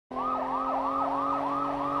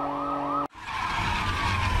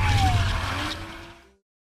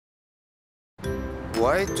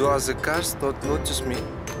Why do other cars not notice me,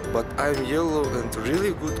 but I'm yellow and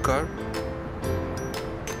really good car?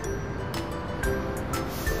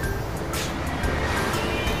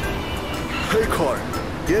 Hey car,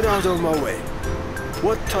 get out of my way.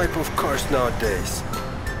 What type of cars nowadays?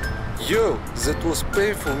 Yo, that was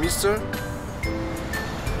painful, mister.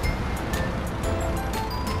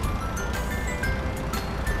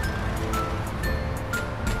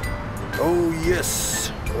 Oh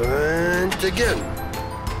yes, and again.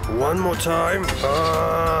 One more time.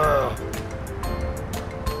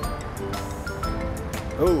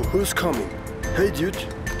 Oh, who's coming? Hey dude,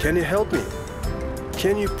 can you help me?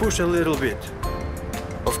 Can you push a little bit?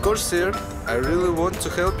 Of course, sir. I really want to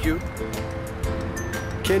help you.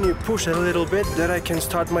 Can you push a little bit that I can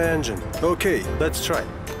start my engine? Okay, let's try.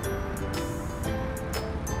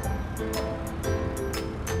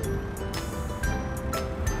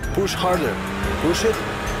 Push harder. Push it.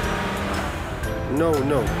 No,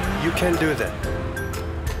 you can't do that.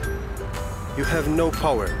 You have no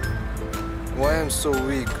power. Why I'm so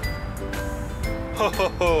weak? Ho ho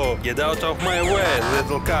ho! Get out of my way,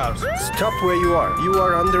 little cars! Stop where you are. You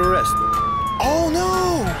are under arrest. Oh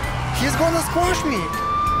no! He's gonna squash me!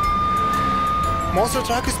 Monster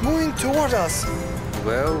truck is moving toward us.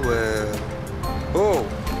 Well. Oh!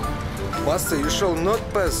 Master, you shall not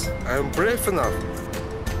pass. I am brave enough.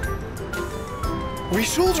 We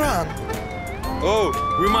should run. Oh,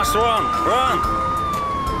 we must run! Run!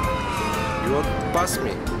 You won't pass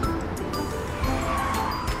me.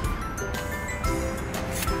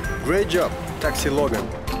 Great job, Taxi Logan.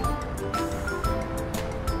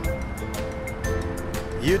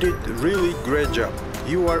 You did really great job.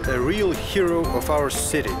 You are a real hero of our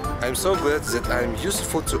city. I'm so glad that I'm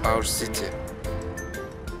useful to our city.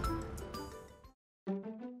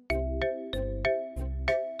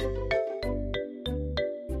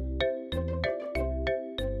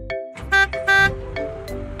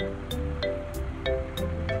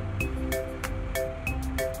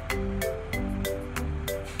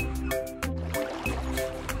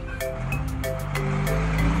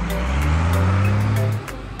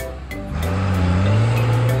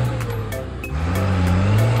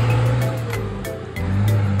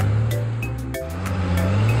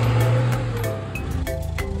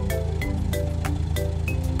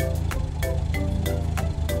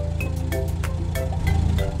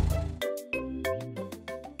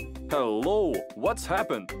 Hello, what's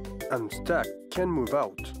happened? I'm stuck, can't move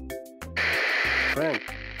out. Frank,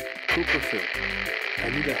 Cooperfield, I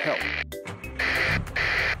need a help.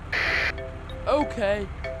 Okay.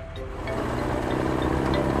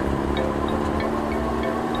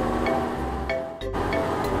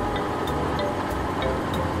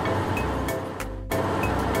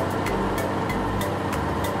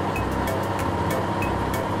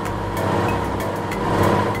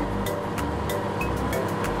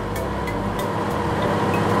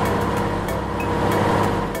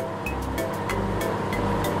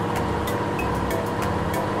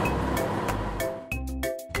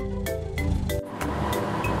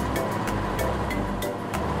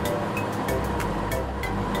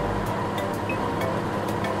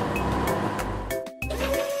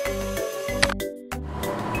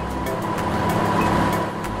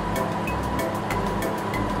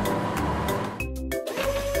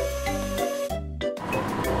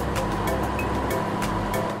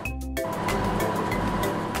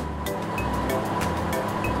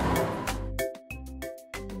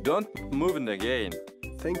 Don't move in again.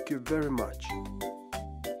 Thank you very much.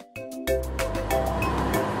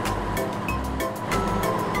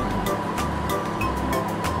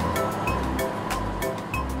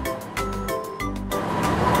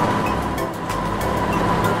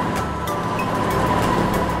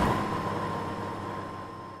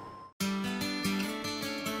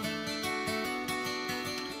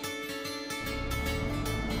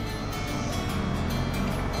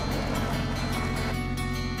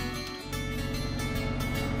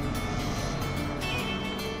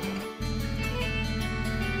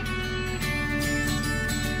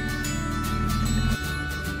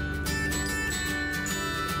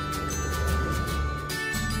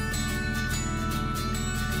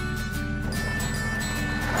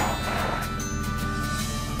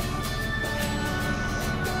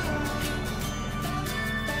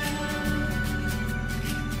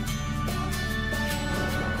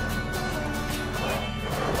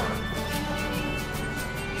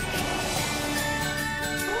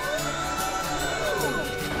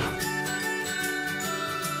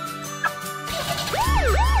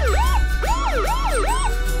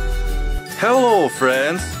 Hello,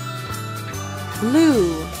 friends.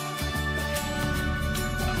 Lou.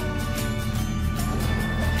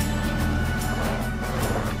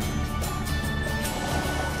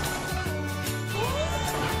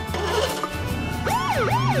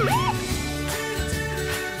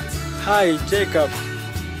 Hi, Jacob.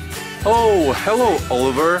 Oh, hello,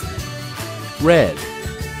 Oliver. Red.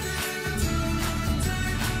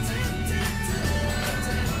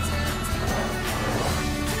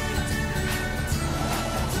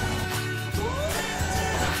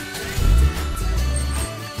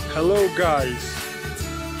 Hello, guys.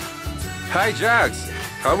 Hi, Jax.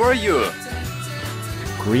 How are you?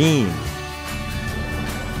 Green.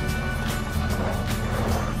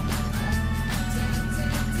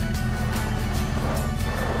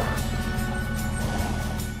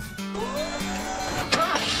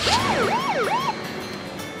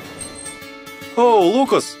 Oh,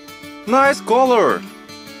 Lucas. Nice color.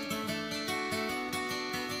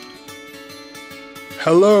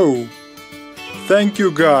 Hello. Thank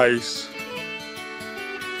you, guys.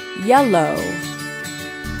 Yellow.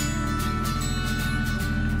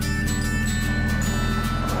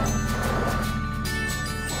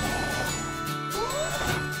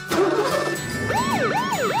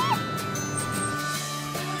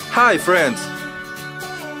 Hi, friends.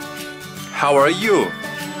 How are you?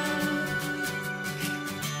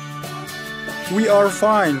 We are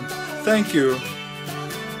fine. Thank you.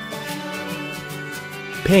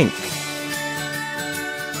 Pink.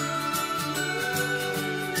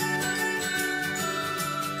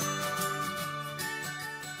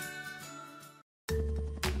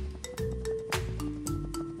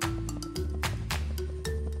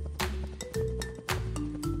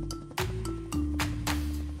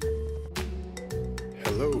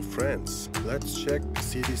 Hello, friends. Let's check the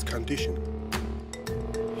city's condition.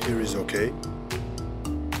 Here is okay.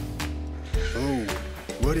 Oh,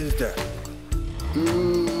 what is that?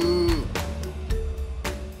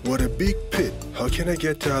 What a big pit. How can I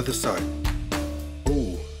get to the other side?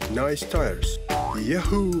 Oh, nice tires.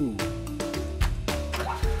 Yahoo!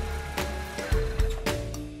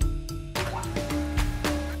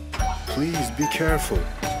 Please be careful.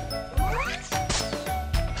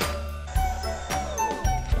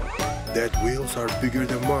 That wheels are bigger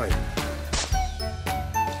than mine.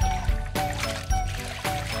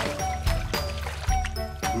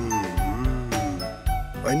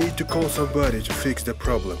 I need to call somebody to fix the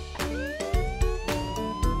problem.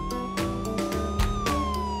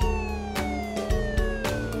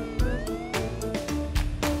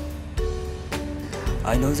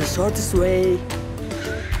 I know the shortest way.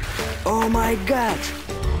 Oh my god!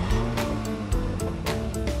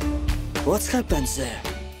 What's happened there?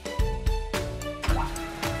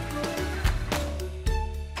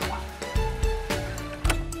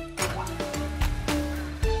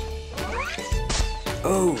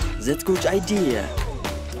 Oh, that's good idea.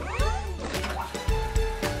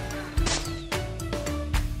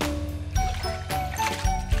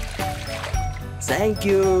 Thank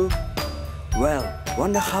you. Well,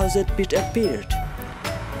 wonder how that pit appeared.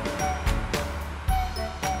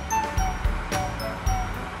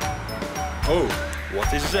 Oh,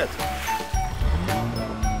 what is that?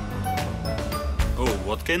 Oh,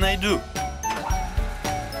 what can I do?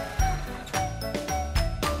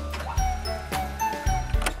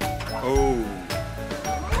 Oh.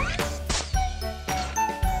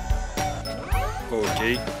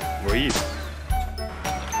 Okay, breathe.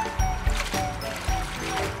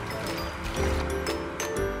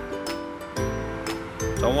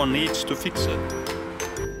 Someone needs to fix it.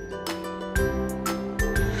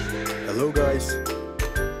 Hello, guys.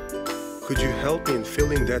 Could you help me in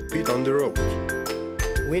filling that pit on the road?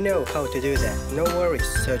 We know how to do that. No worries,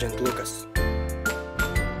 Sergeant Lucas.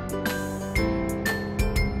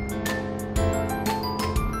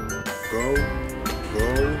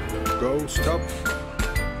 Go, stop.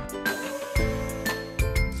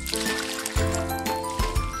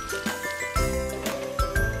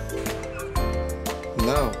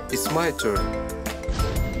 Now it's my turn.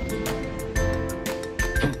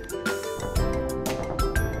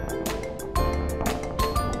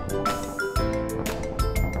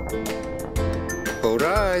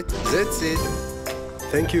 Alright, that's it.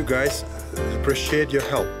 Thank you, guys. Appreciate your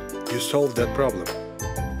help. You solved that problem.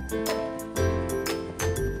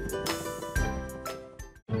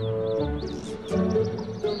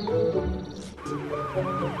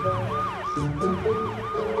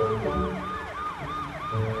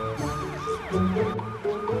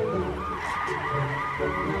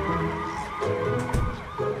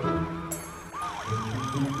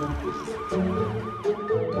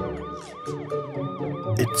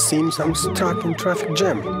 It seems I'm stuck in traffic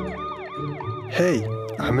jam. Hey,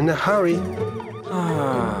 I'm in a hurry.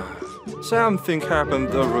 Something happened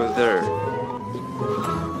over there.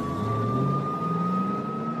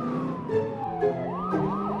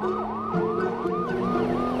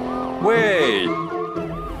 Wait!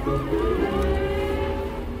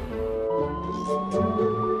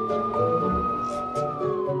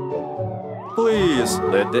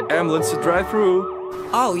 Let the ambulance drive through.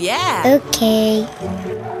 Oh, yeah. Okay.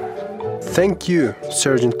 Thank you,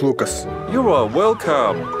 Sergeant Lucas. You are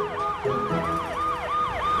welcome.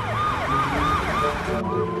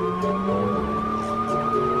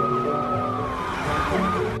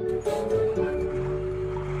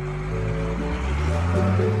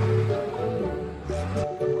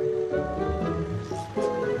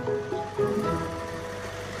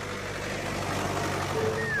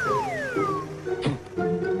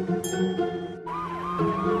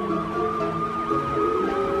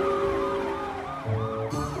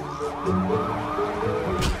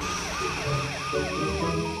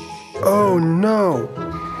 Oh no!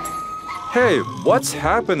 Hey, what's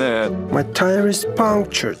happening? My tire is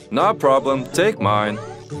punctured. No problem, take mine.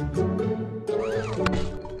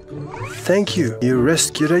 Thank you. You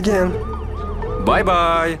rescued again.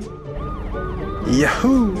 Bye-bye.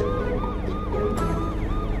 Yahoo!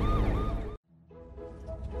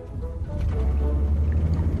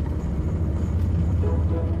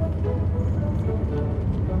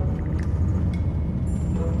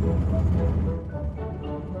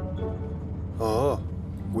 Oh,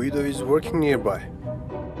 Guido is working nearby.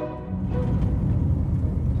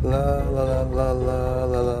 La la la la la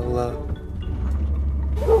la la la.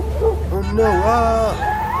 Oh no! Ah!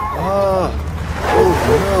 Ah! Oh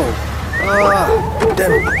no! Ah!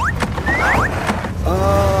 Damn it!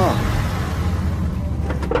 Ah!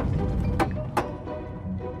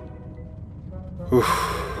 Oof.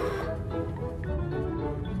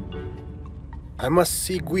 I must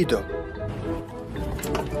see Guido.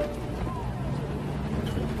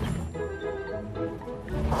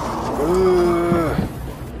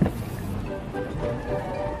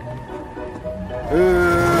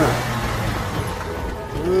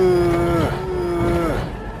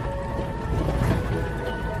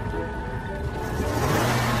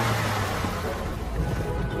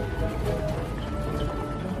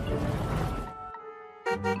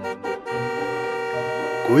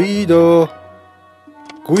 Guido!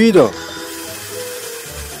 Guido!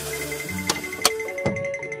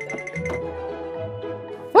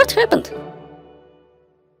 What happened?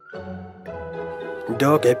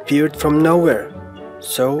 Dog appeared from nowhere.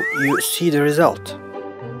 So you see the result.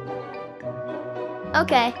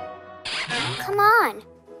 Okay. Come on.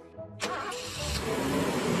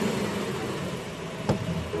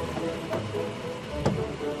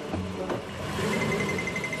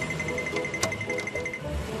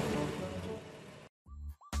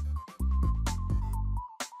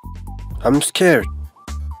 I'm scared.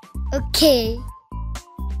 Okay.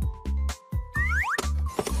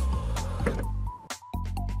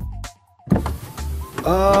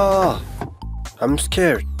 Ah! I'm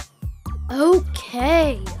scared.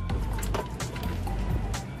 Okay.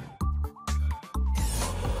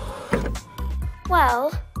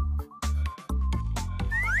 Well.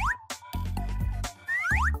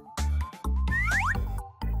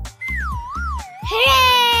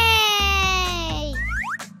 Hooray!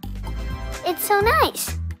 It's so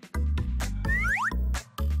nice.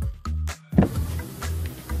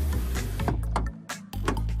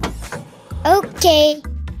 Okay.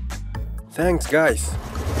 Thanks, guys.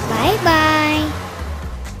 Bye-bye.